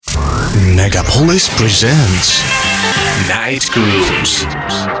Megapolis presents Night Grooves.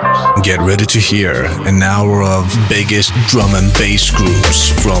 Get ready to hear an hour of biggest drum and bass grooves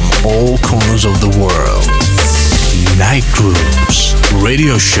from all corners of the world. Night Grooves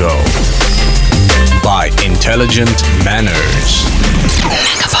radio show by Intelligent Manners.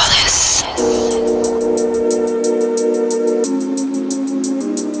 Megapolis.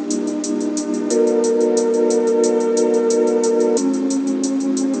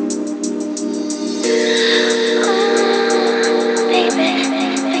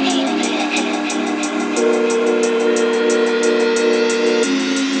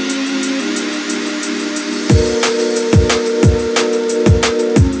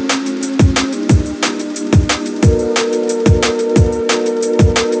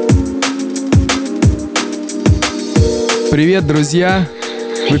 Привет, друзья!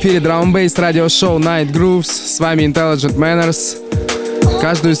 В эфире драм-н-бейс радиошоу Night Grooves. С вами Intelligent Manners.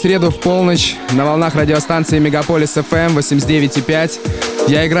 Каждую среду в полночь на волнах радиостанции Megapolis FM 89.5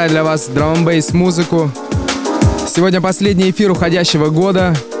 я играю для вас драм-н-бейс музыку. Сегодня последний эфир уходящего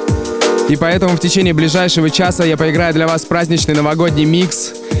года, и поэтому в течение ближайшего часа я поиграю для вас праздничный новогодний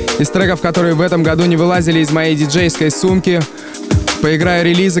микс из треков, которые в этом году не вылазили из моей диджейской сумки. Поиграю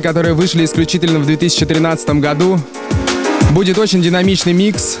релизы, которые вышли исключительно в 2013 году. Будет очень динамичный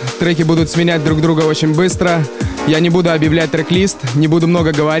микс, треки будут сменять друг друга очень быстро. Я не буду объявлять трек-лист, не буду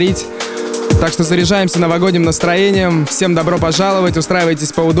много говорить. Так что заряжаемся новогодним настроением. Всем добро пожаловать,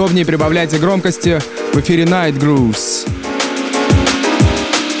 устраивайтесь поудобнее, прибавляйте громкости. В эфире Night Grooves.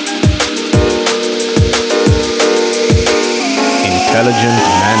 Intelligent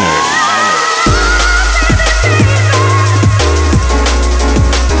Manners.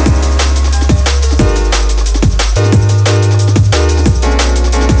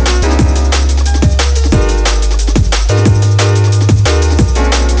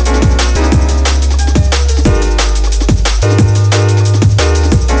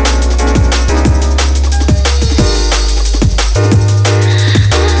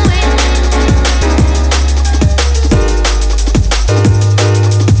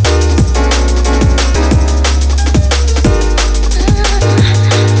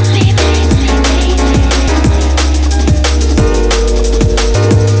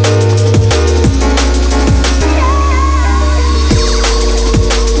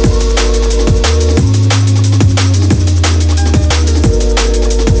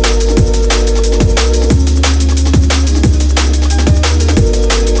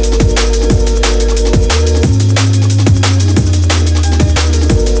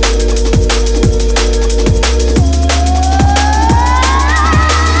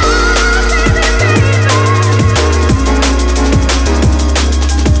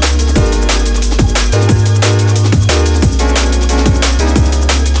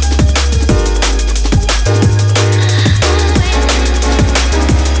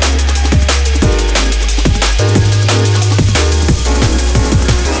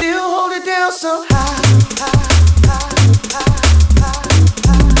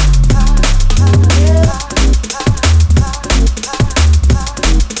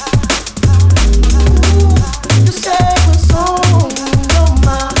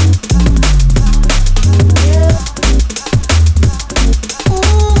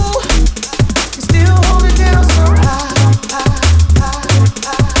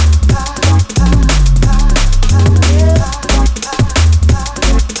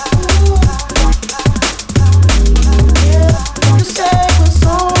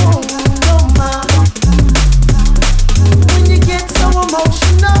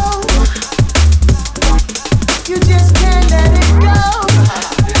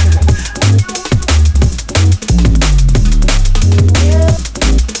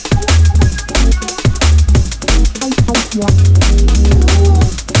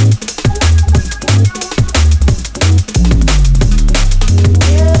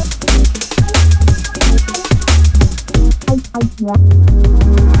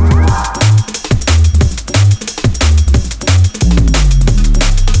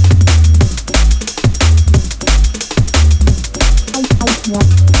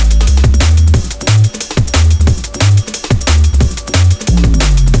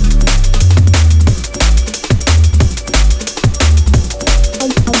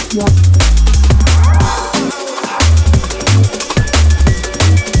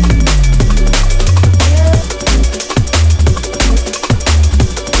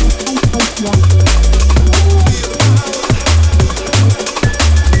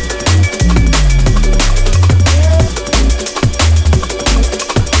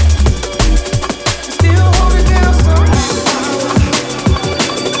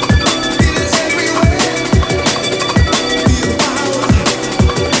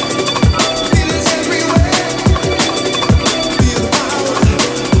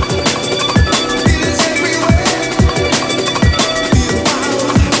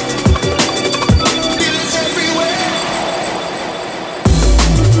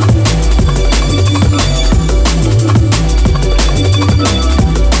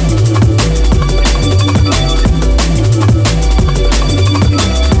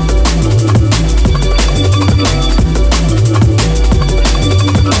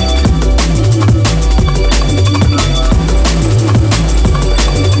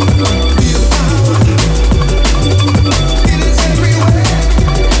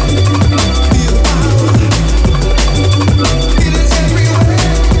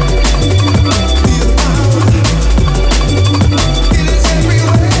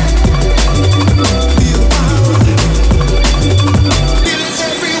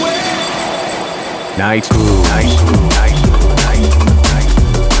 Night Groove. Night Groove. Night Groove.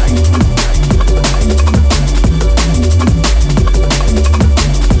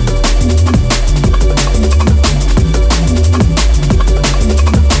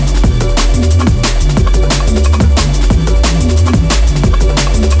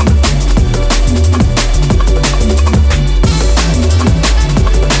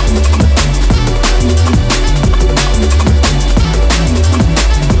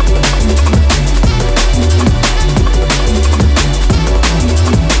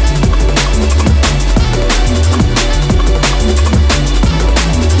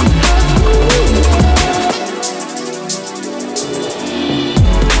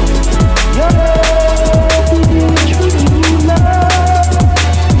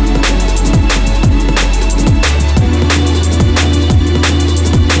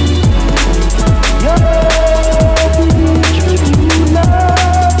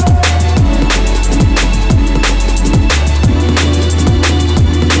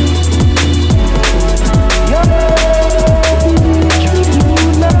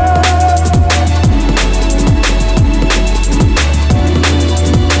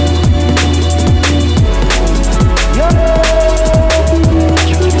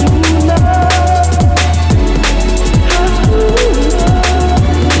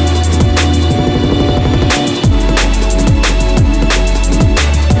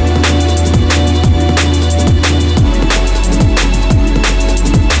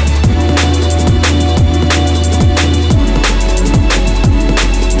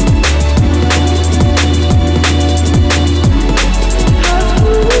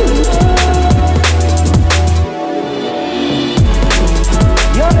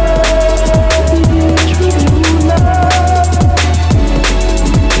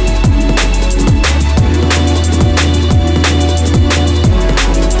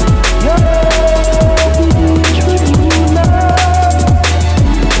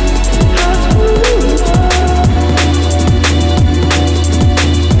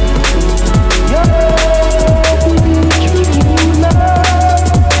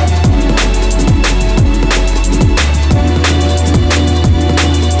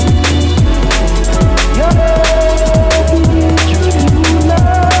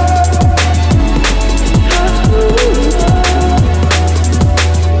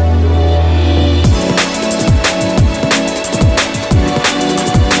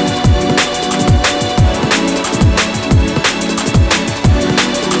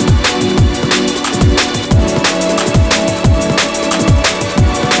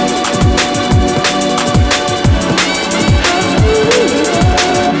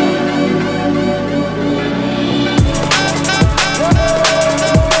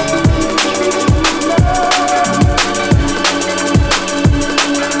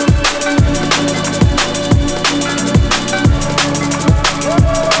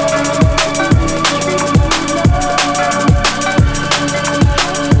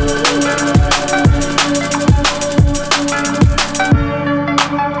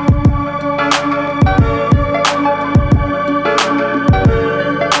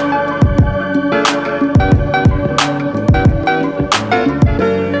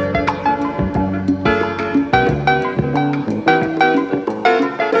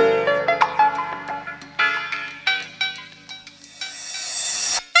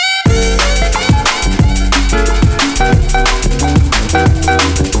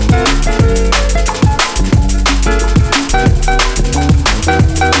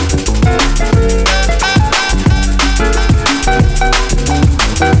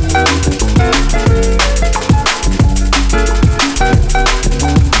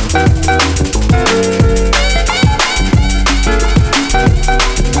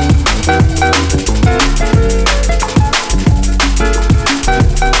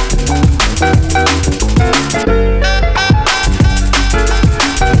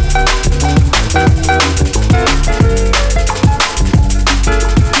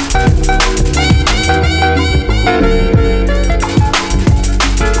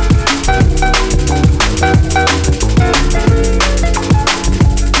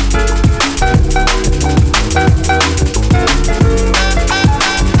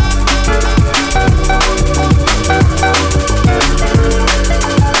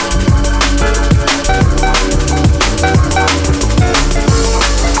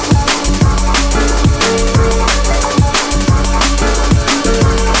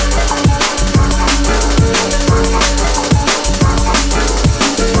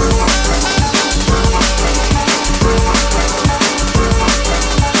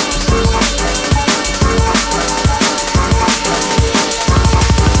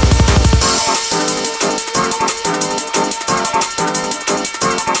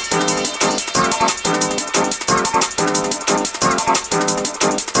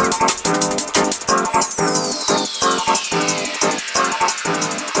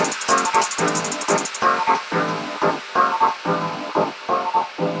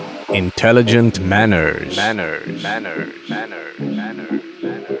 Intelligent manners.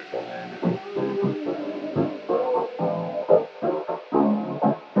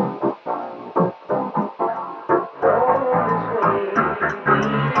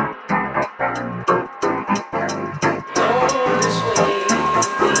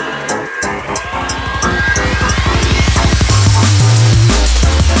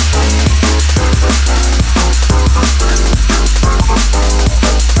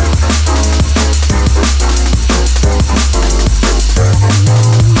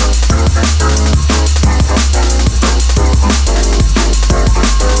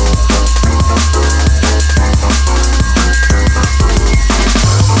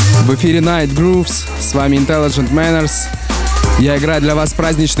 В эфире Night Grooves, с вами Intelligent Manners. Я играю для вас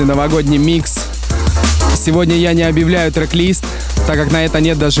праздничный новогодний микс. Сегодня я не объявляю трек-лист, так как на это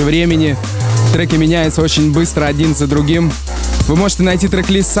нет даже времени. Треки меняются очень быстро один за другим. Вы можете найти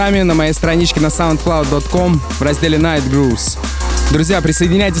трек-лист сами на моей страничке на soundcloud.com в разделе Night Grooves. Друзья,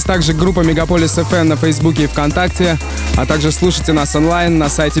 присоединяйтесь также к группе Megapolis FM на Фейсбуке и ВКонтакте, а также слушайте нас онлайн на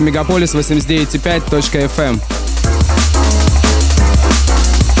сайте megapolis89.fm.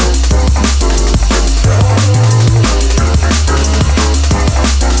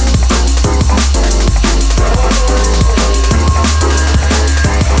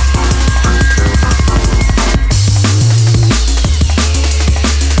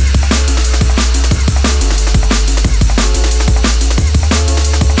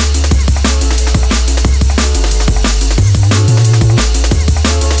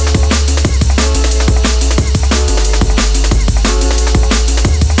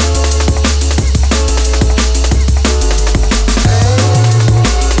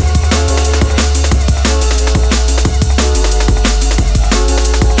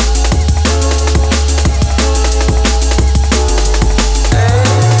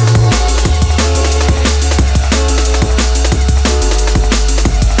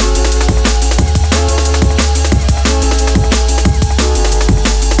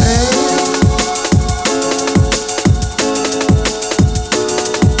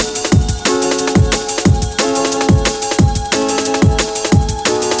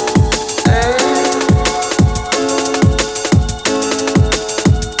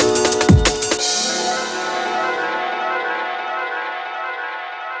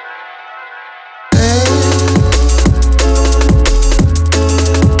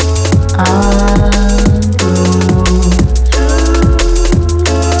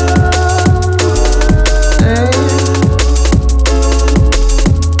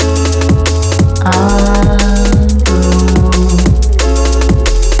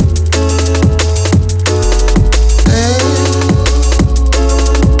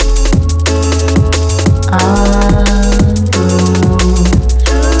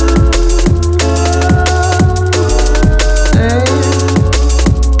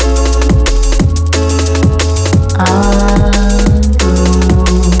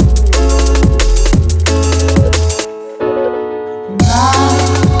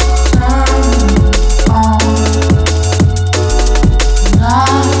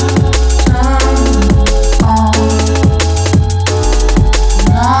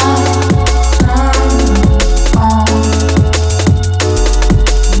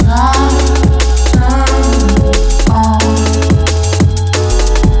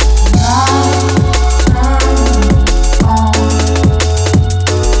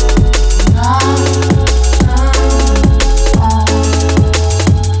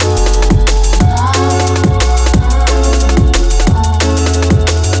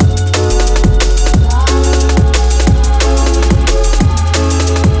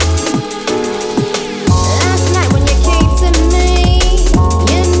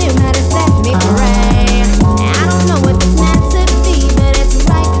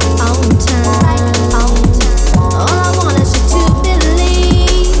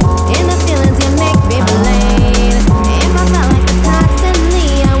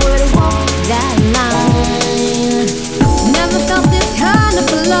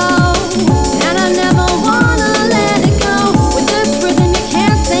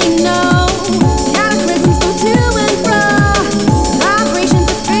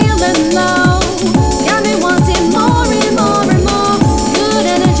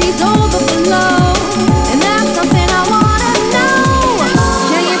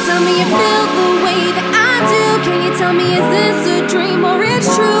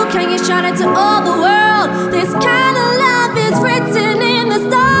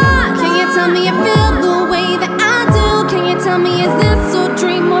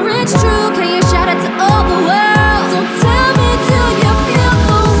 It's true. Can you shout it to all the world? So tell me, do you feel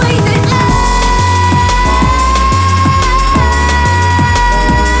the way that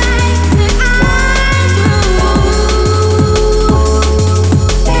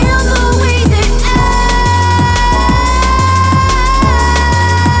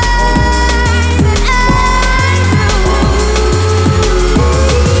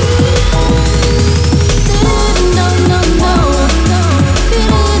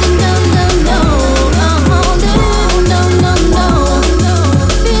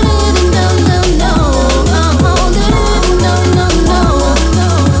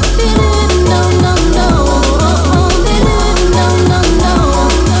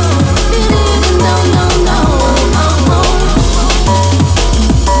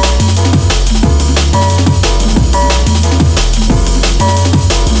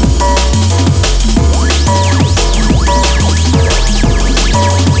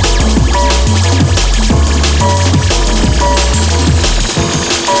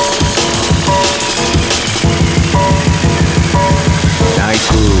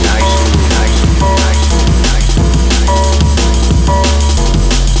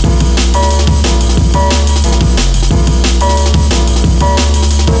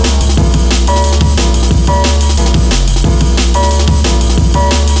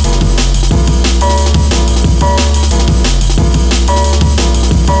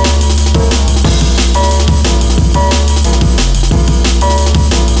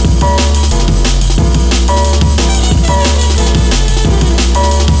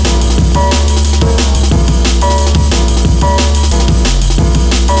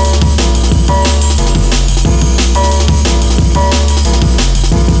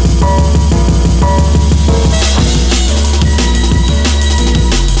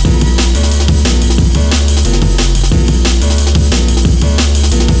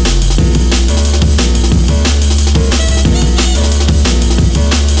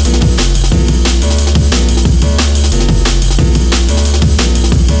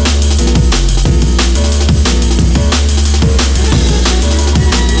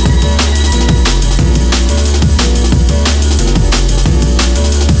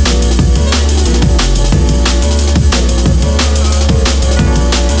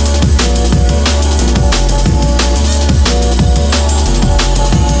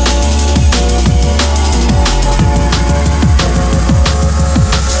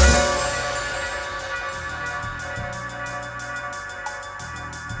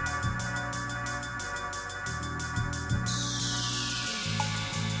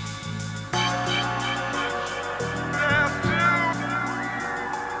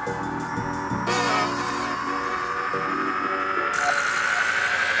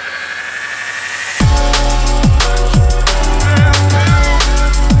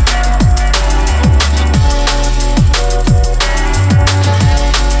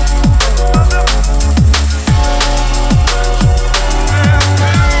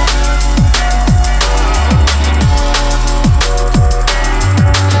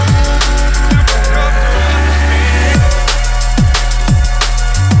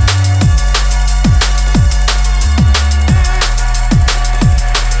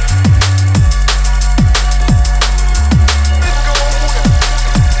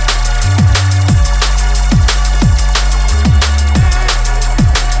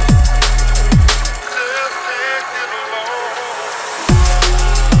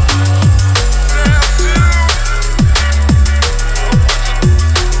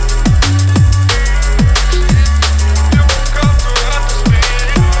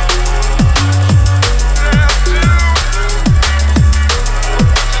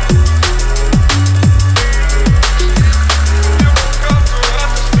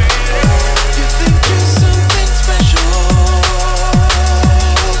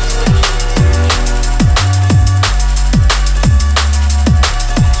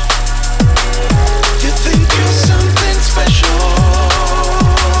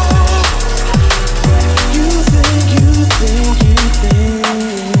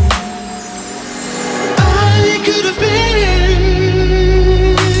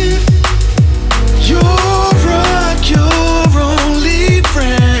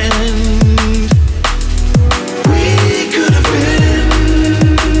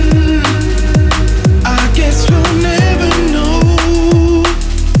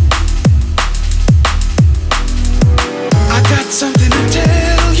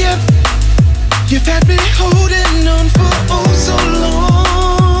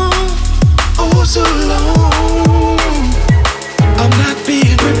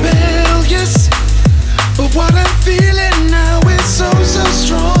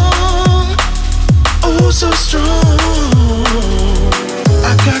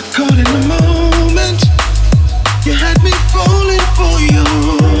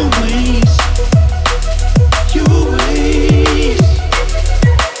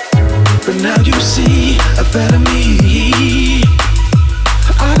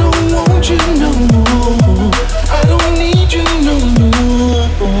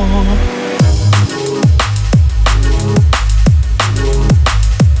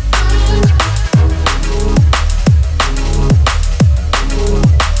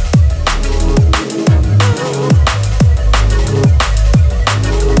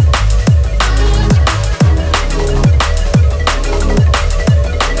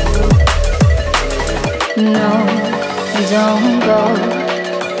No, don't go.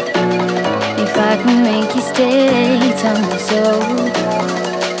 If I can make you stay, tell me so.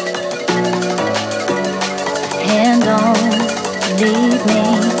 And don't leave me,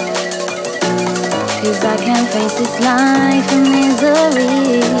 'cause I can't face this life of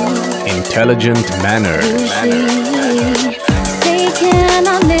misery. Intelligent manners. You see, say can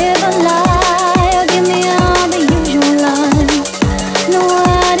I live a lie, or give me all the usual lies. Know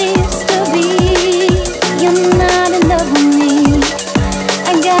what it used to be. You're not in love with me.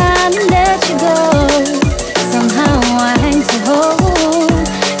 I gotta let you go. Somehow I hang so hold.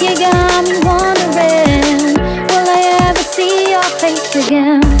 You got me wondering, will I ever see your face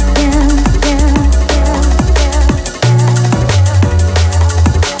again? Yeah, yeah, yeah, yeah.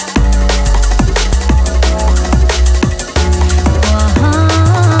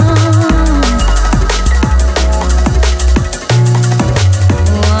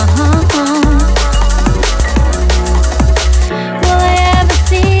 Will I ever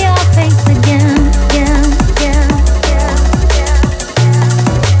see your face again? Yeah, yeah, yeah,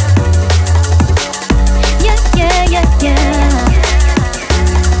 yeah, yeah, yeah, yeah.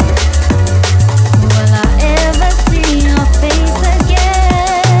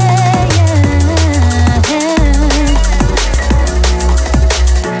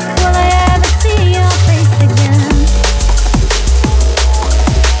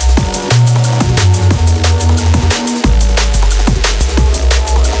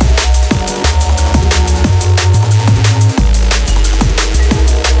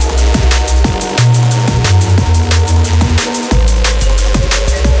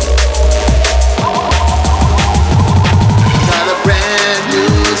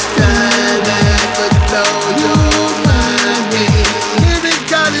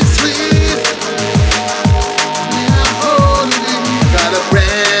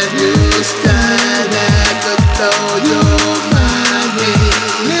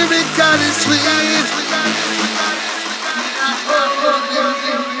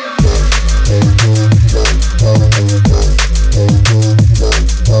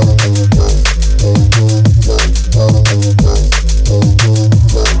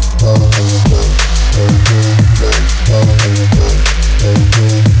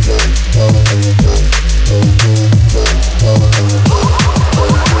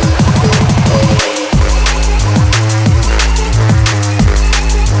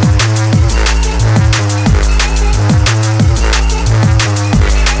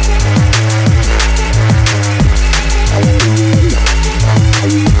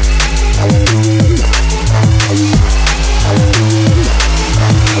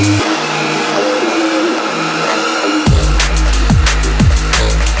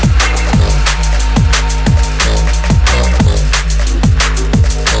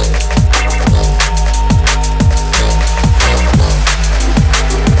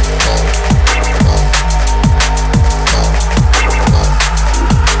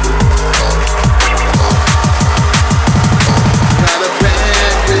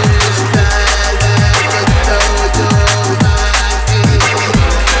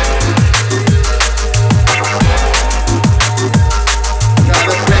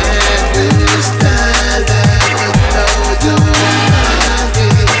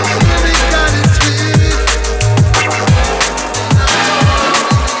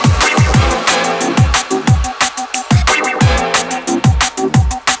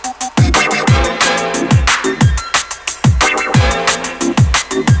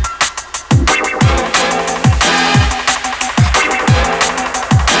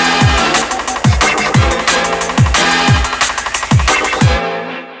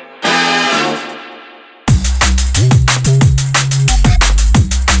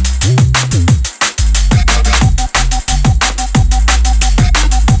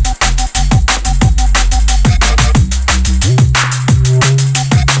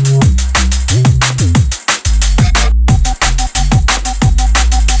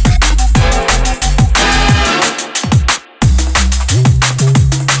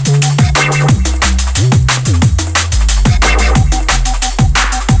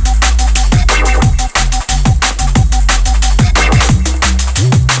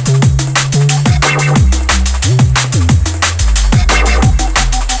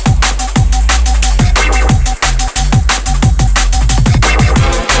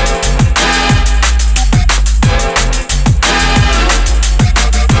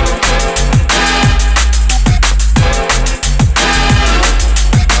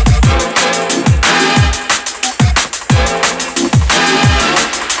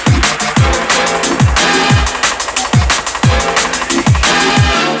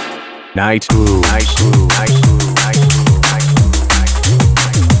 Night Groove. Night Groove. Night Groove. Night Groove.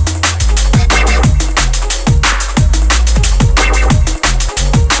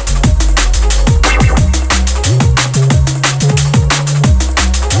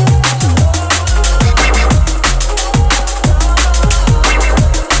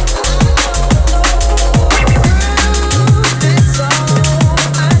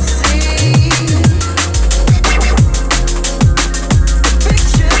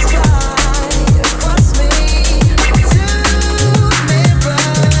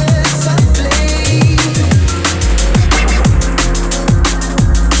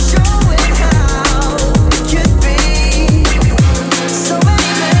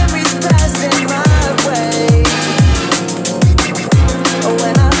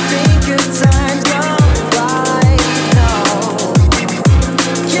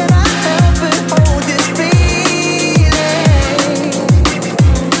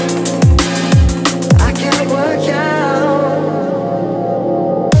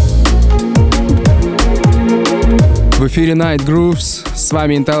 В эфире Night Grooves, с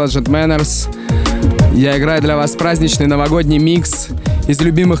вами Intelligent Manners. Я играю для вас праздничный новогодний микс из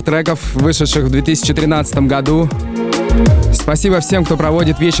любимых треков, вышедших в 2013 году. Спасибо всем, кто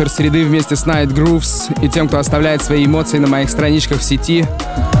проводит вечер среды вместе с Night Grooves и тем, кто оставляет свои эмоции на моих страничках в сети.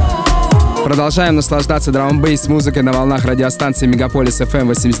 Продолжаем наслаждаться драм-н-бейс музыкой на волнах радиостанции Megapolis FM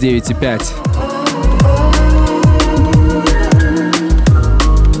 89.5.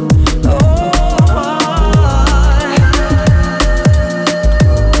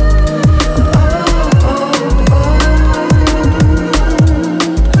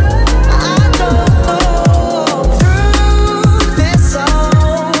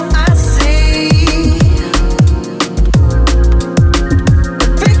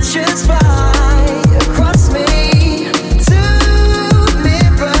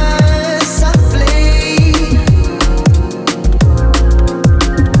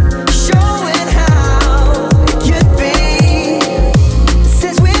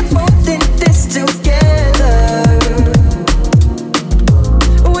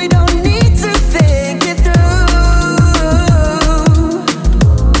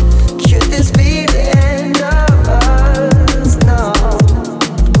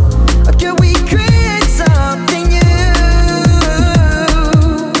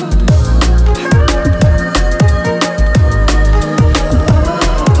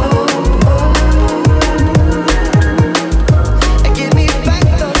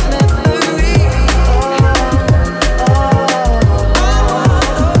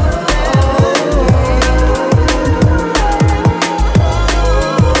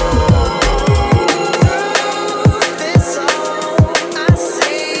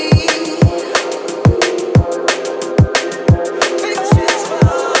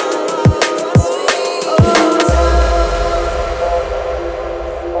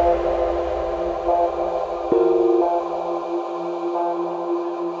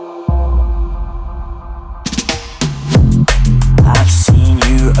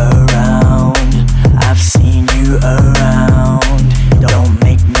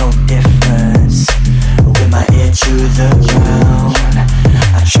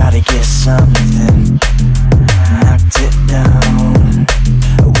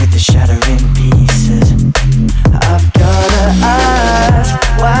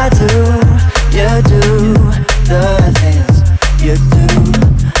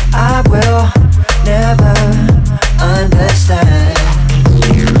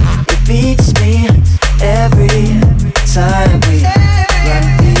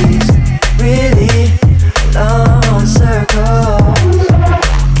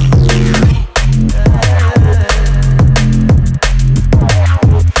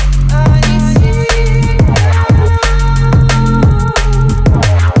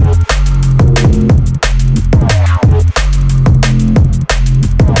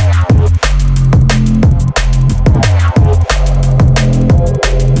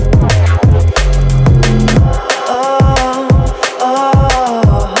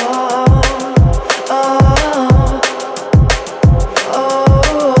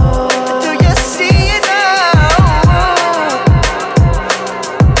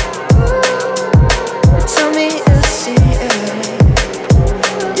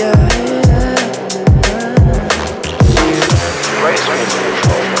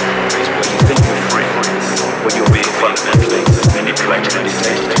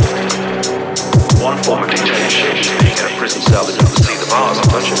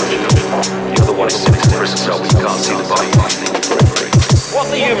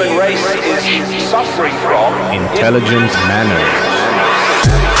 Intelligent Manners.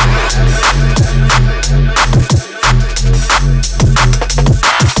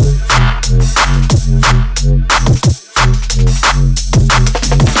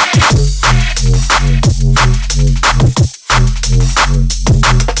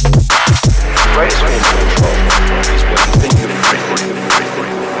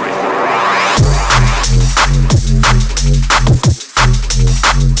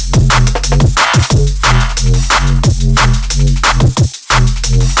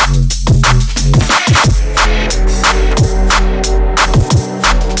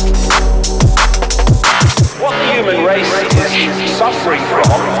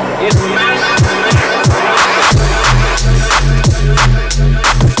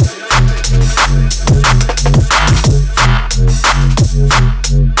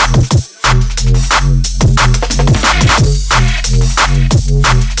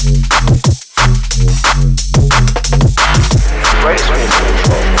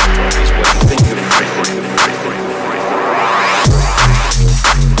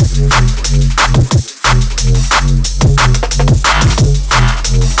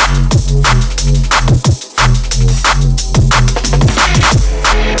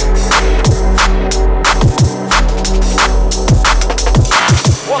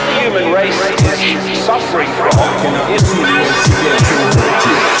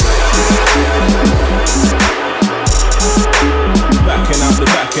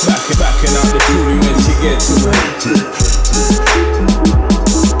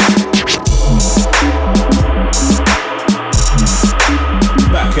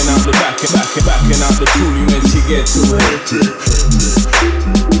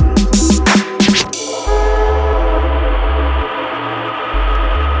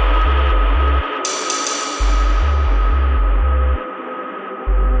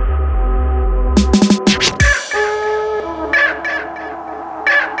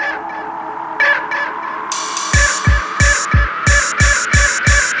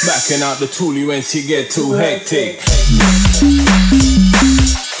 Backing out the toolie when she get too hectic.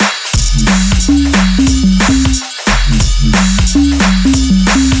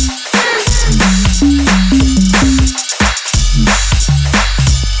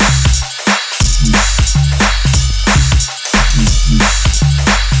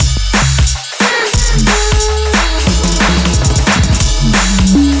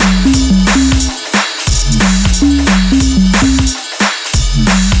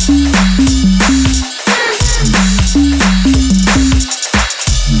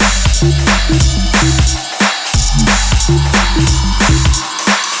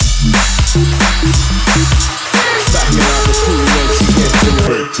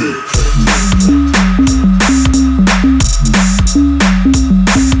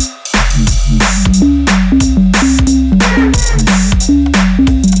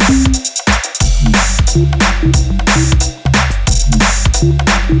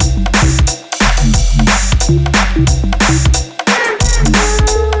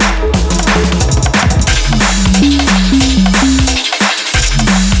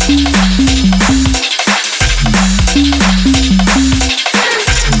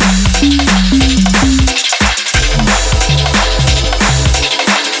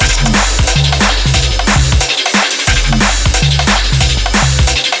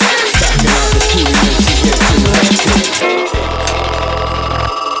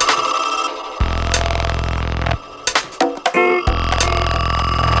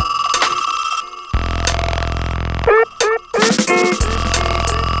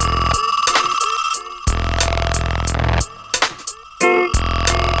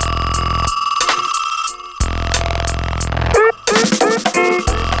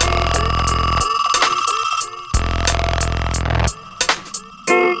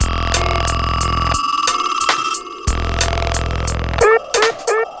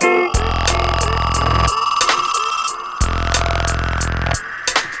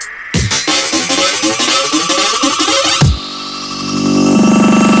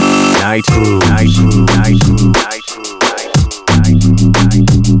 Night Groove, Night Groove, Night Groove, Night Groove, Night Groove,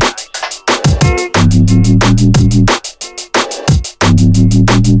 Night Groove,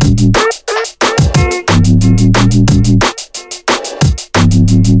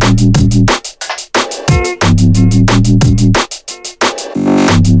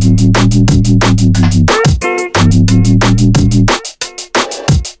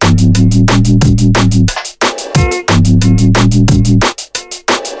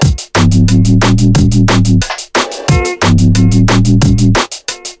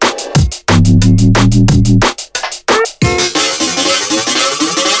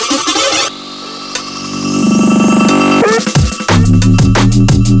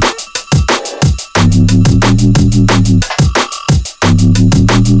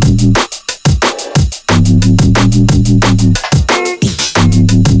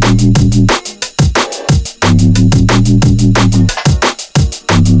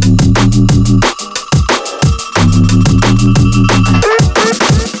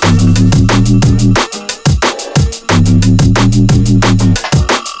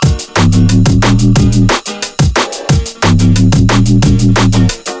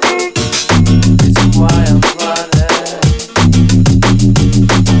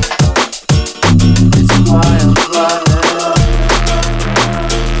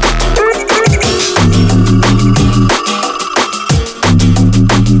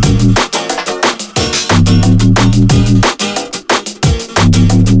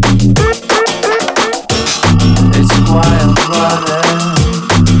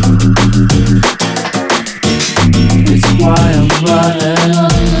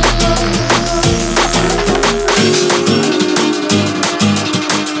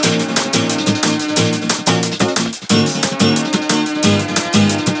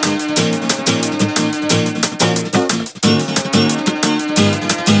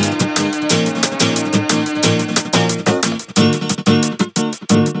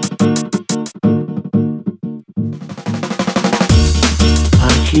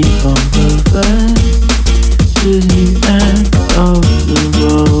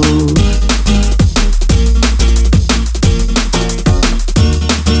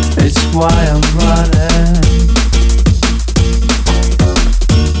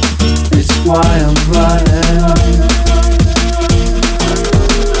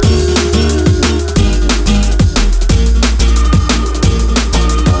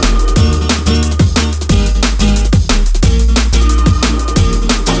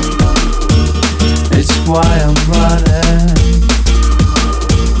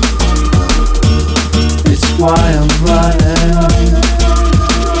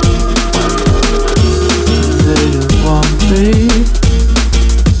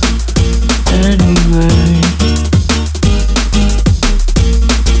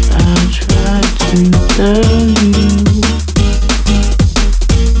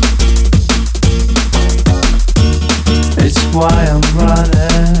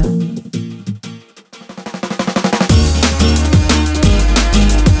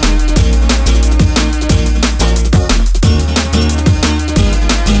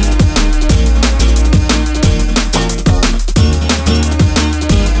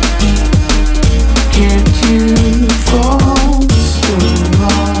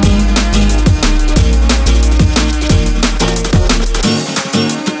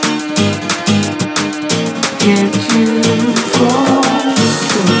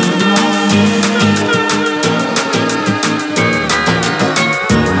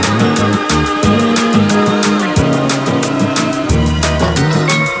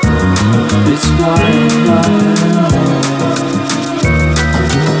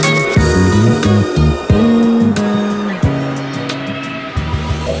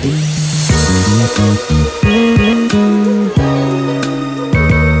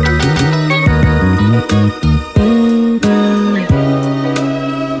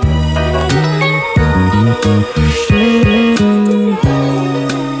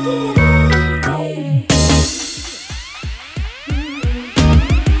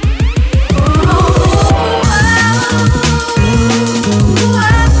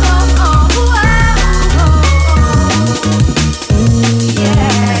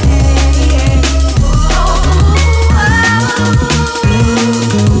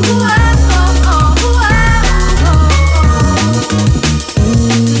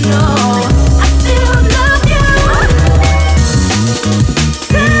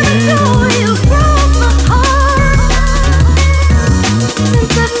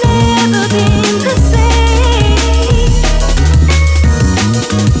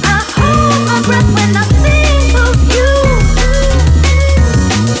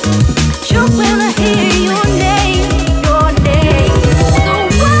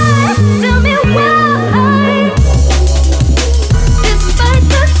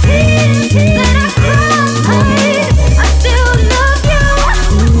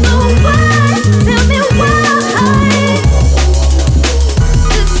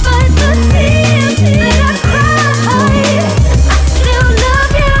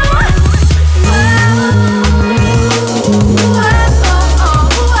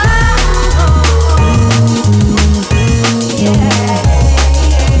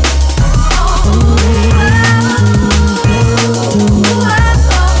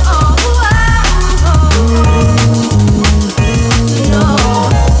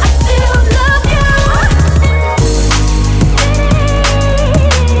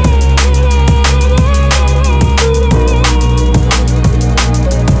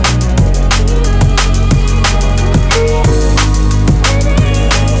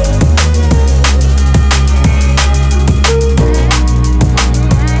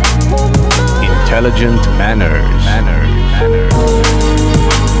 Intelligent manners.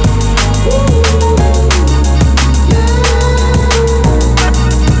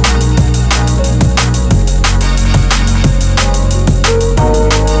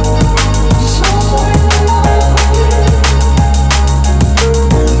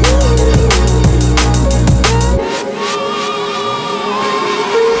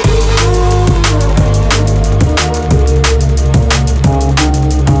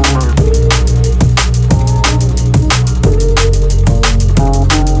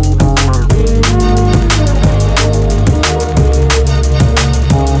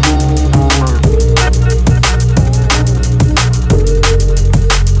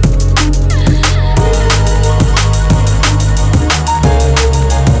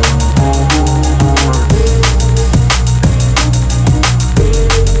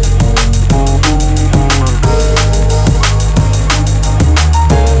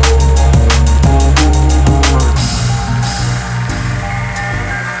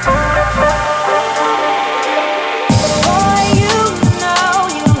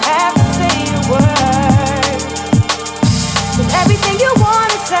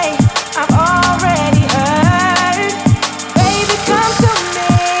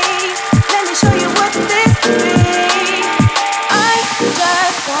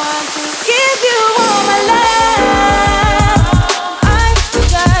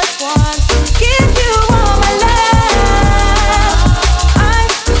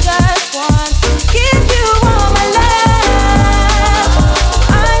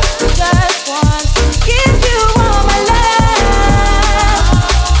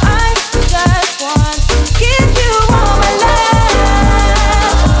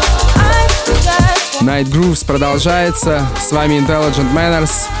 Night Grooves продолжается. С вами Intelligent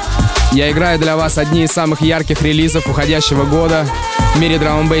Manners. Я играю для вас одни из самых ярких релизов уходящего года в мире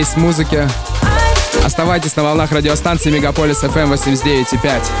драм-н-бейс музыки. Оставайтесь на волнах радиостанции Megapolis FM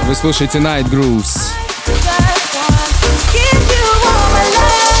 89.5. Вы слушаете Night Grooves.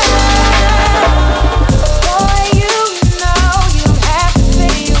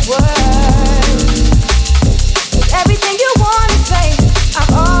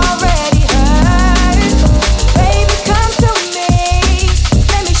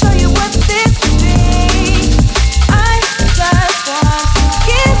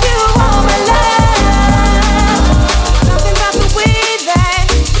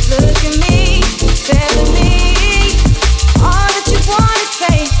 Telling me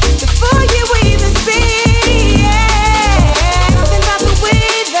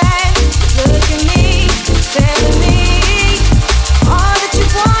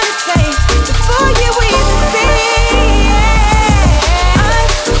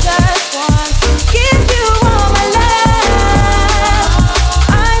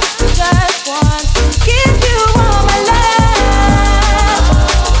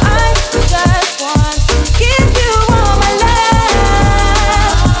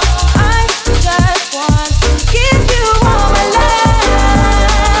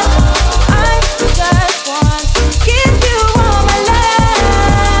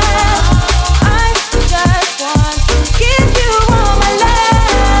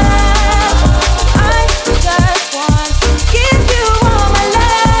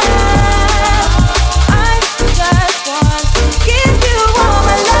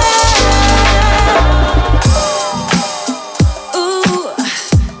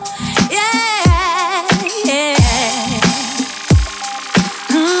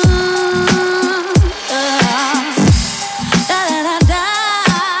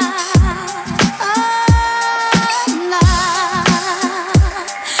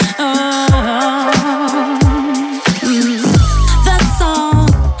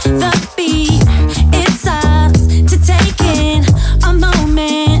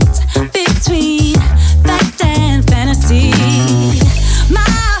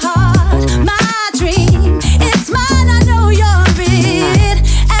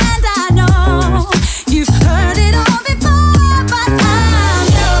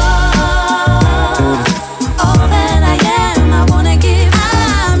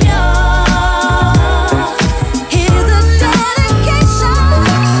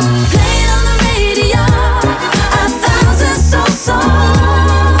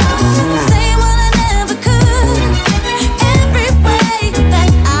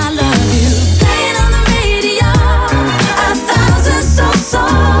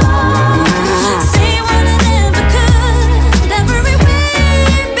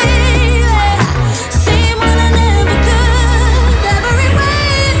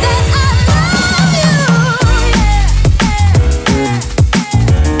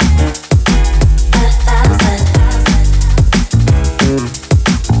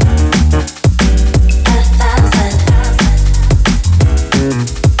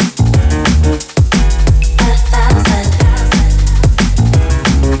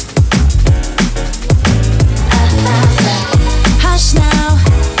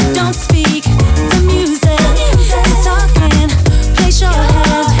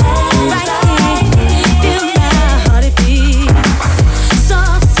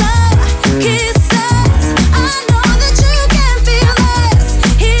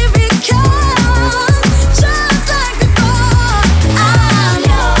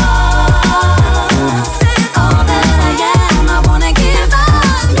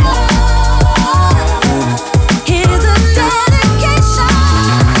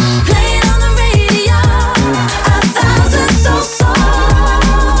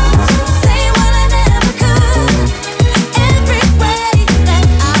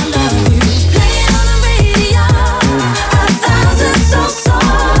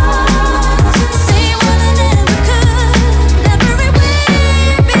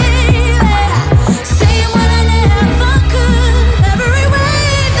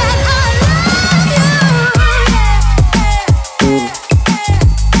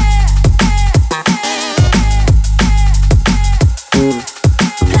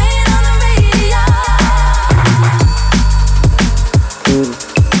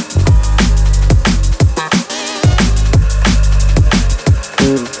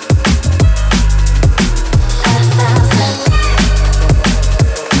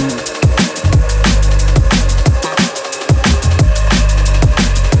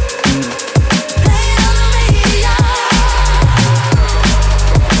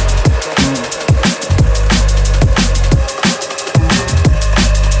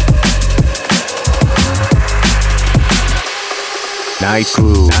Night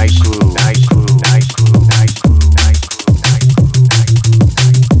groove, night groove, night groove, night groove, night groove, night groove, night groove,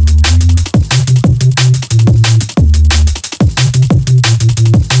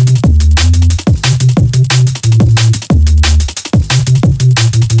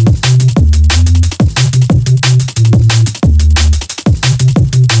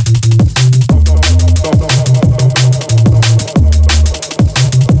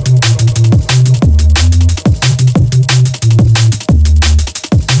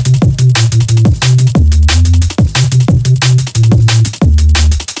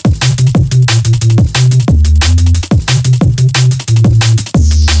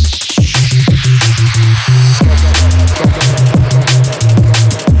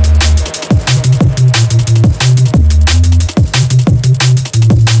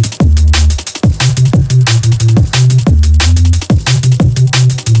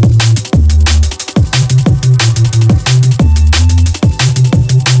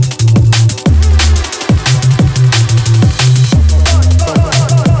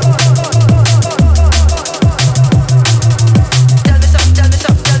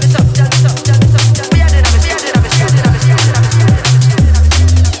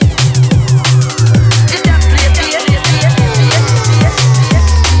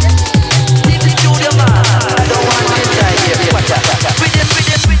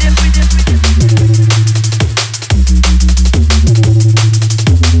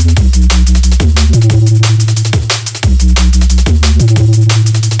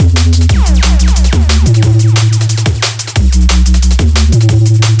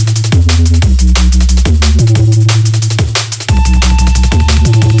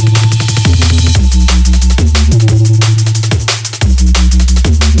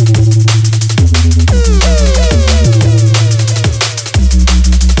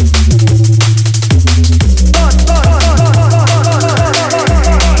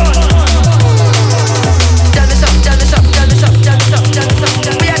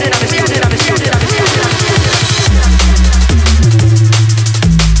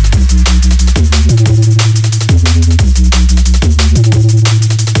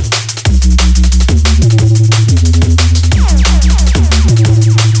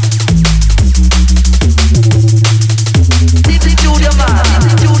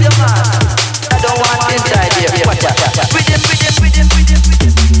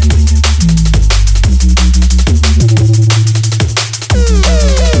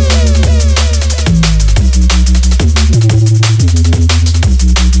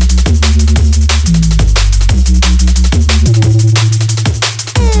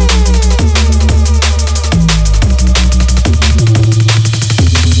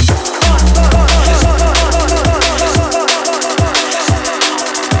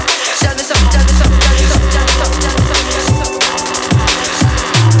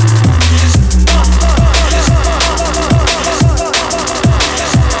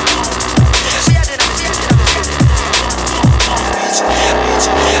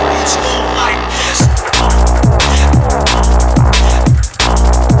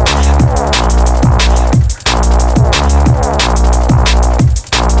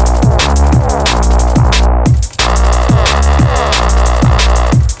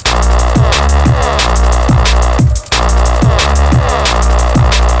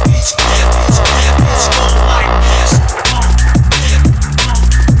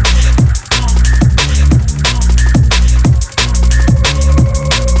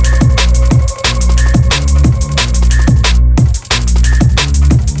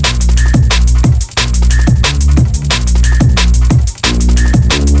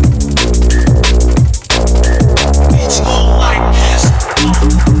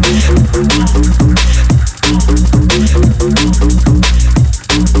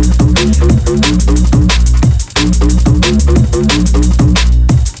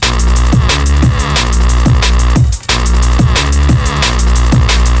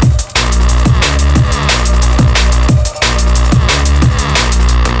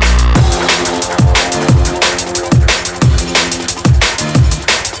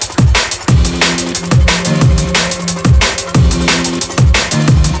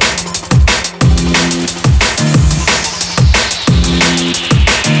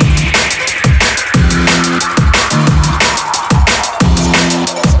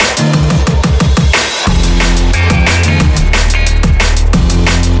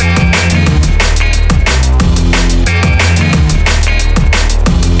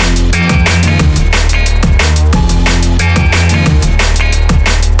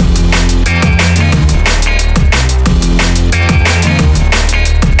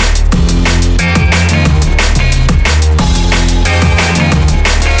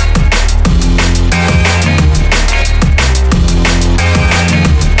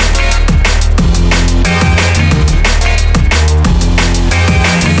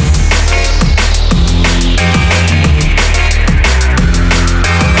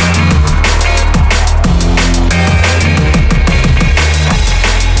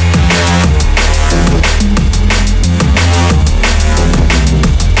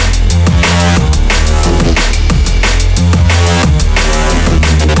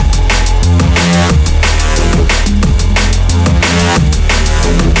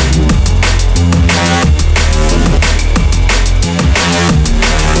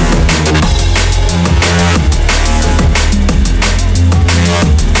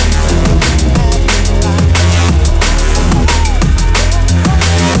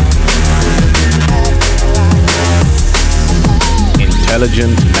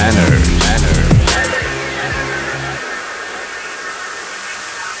 Intelligent Manners.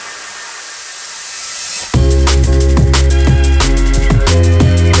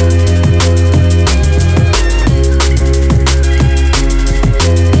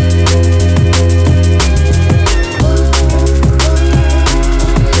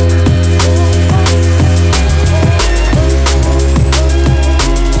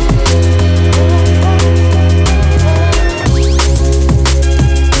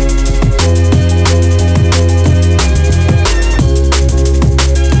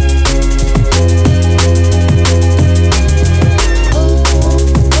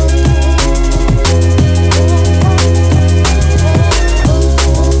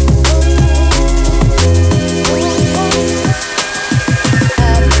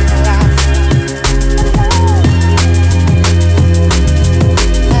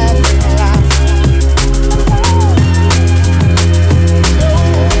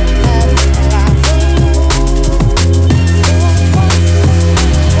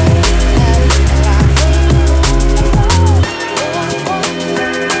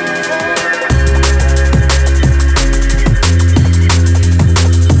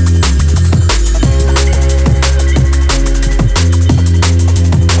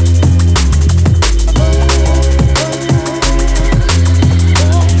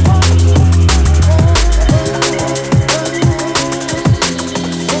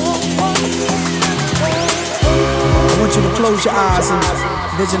 Close your eyes and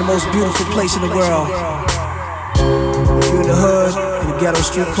envision the most beautiful place in the world. If you're in the hood, in the ghetto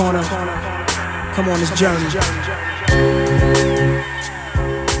street corner, come on this journey.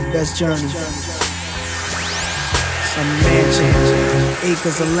 Best journey. Some mansion,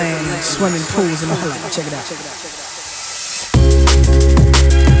 acres of land, swimming pools and all that. Check it out.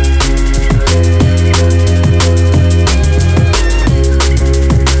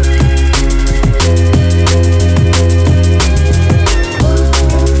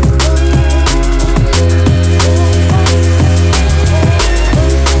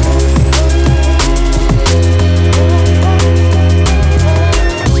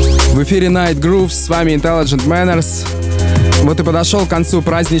 В эфире Night Grooves, с вами Intelligent Manners. Вот и подошел к концу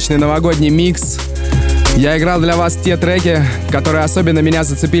праздничный новогодний микс. Я играл для вас те треки, которые особенно меня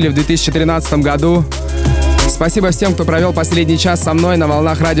зацепили в 2013 году. Спасибо всем, кто провел последний час со мной на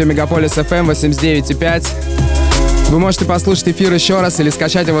волнах радио Megapolis FM 89.5. Вы можете послушать эфир еще раз или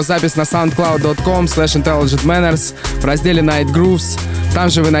скачать его запись на soundcloud.com/intelligentmanners в разделе Night Grooves. Там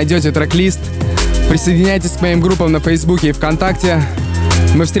же вы найдете трек-лист. Присоединяйтесь к моим группам на Фейсбуке и ВКонтакте.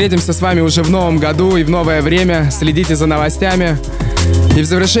 Мы встретимся с вами уже в новом году и в новое время. Следите за новостями. И в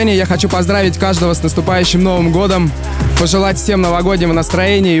завершение я хочу поздравить каждого с наступающим Новым годом, пожелать всем новогоднего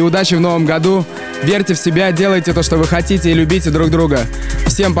настроения и удачи в новом году. Верьте в себя, делайте то, что вы хотите, и любите друг друга.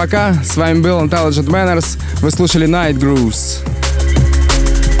 Всем пока, с вами был Intelligent Manners, вы слушали Night Grooves.